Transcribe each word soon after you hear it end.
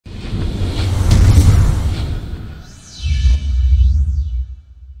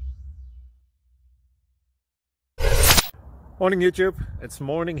Morning YouTube, it's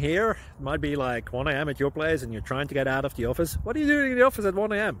morning here. It might be like 1 a.m. at your place and you're trying to get out of the office. What are you doing in the office at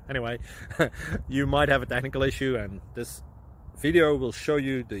 1 a.m? Anyway, you might have a technical issue and this video will show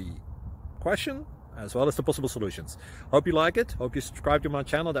you the question as well as the possible solutions. Hope you like it, hope you subscribe to my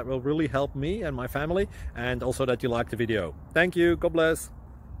channel. That will really help me and my family, and also that you like the video. Thank you, God bless.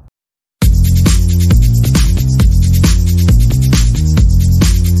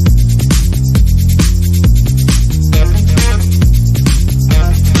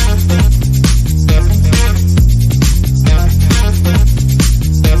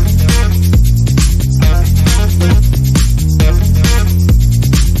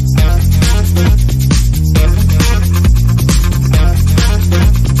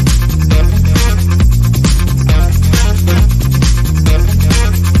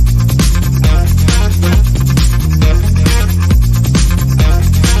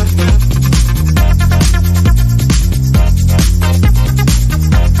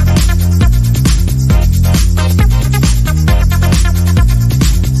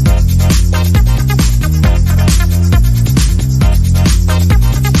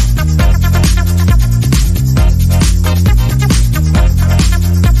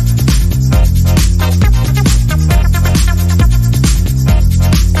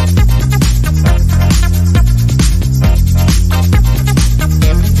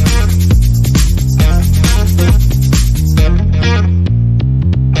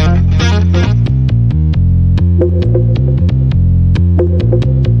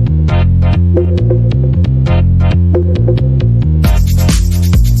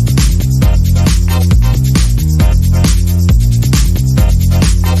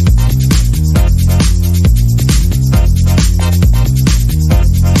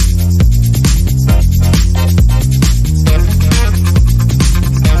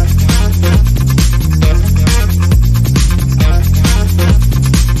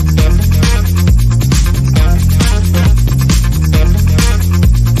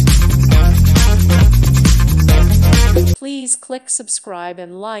 Please click subscribe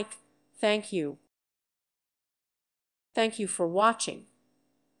and like. Thank you. Thank you for watching.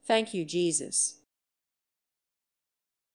 Thank you, Jesus.